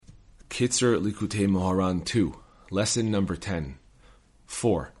Kitzur Likutey Moharan 2, Lesson number 10.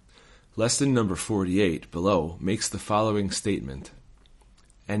 4. Lesson number 48 below makes the following statement.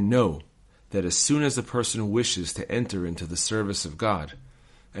 And know that as soon as a person wishes to enter into the service of God,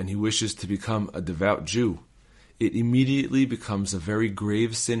 and he wishes to become a devout Jew, it immediately becomes a very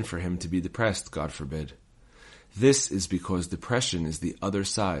grave sin for him to be depressed, God forbid. This is because depression is the other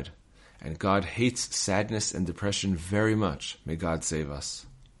side, and God hates sadness and depression very much. May God save us.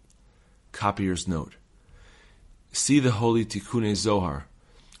 Copyer's note. See the holy Tikkun Zohar.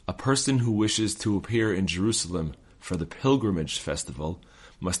 A person who wishes to appear in Jerusalem for the pilgrimage festival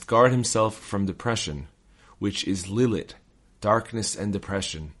must guard himself from depression, which is lilit, darkness and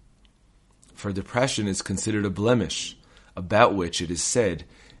depression. For depression is considered a blemish, about which it is said,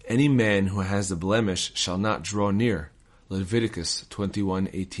 any man who has a blemish shall not draw near, Leviticus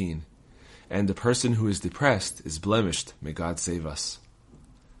 21:18. And the person who is depressed is blemished, may God save us.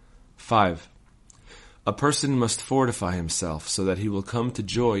 5. A person must fortify himself so that he will come to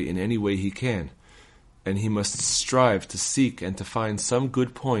joy in any way he can, and he must strive to seek and to find some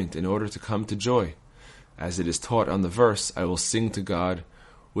good point in order to come to joy, as it is taught on the verse, I will sing to God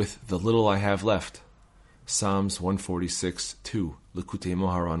with the little I have left. Psalms 146:2, Likutey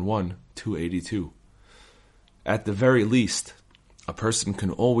Moharan 1, 282. At the very least, a person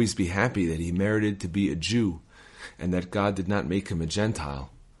can always be happy that he merited to be a Jew, and that God did not make him a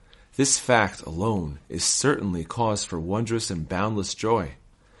Gentile. This fact alone is certainly cause for wondrous and boundless joy,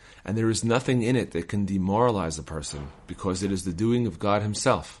 and there is nothing in it that can demoralize a person, because it is the doing of God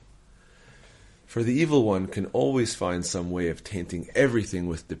himself. For the evil one can always find some way of tainting everything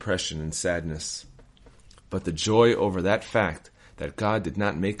with depression and sadness. But the joy over that fact that God did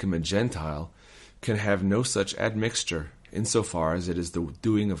not make him a Gentile can have no such admixture, insofar as it is the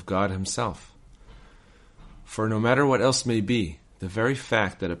doing of God himself. For no matter what else may be, the very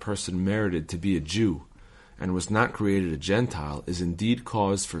fact that a person merited to be a Jew and was not created a Gentile is indeed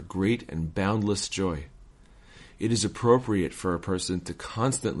cause for great and boundless joy. It is appropriate for a person to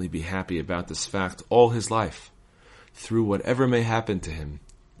constantly be happy about this fact all his life, through whatever may happen to him,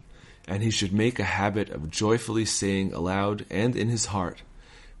 and he should make a habit of joyfully saying aloud and in his heart,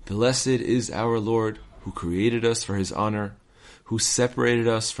 Blessed is our Lord, who created us for his honor, who separated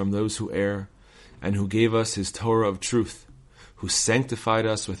us from those who err, and who gave us his Torah of truth, who sanctified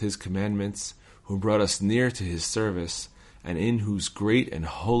us with his commandments, who brought us near to his service, and in whose great and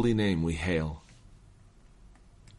holy name we hail.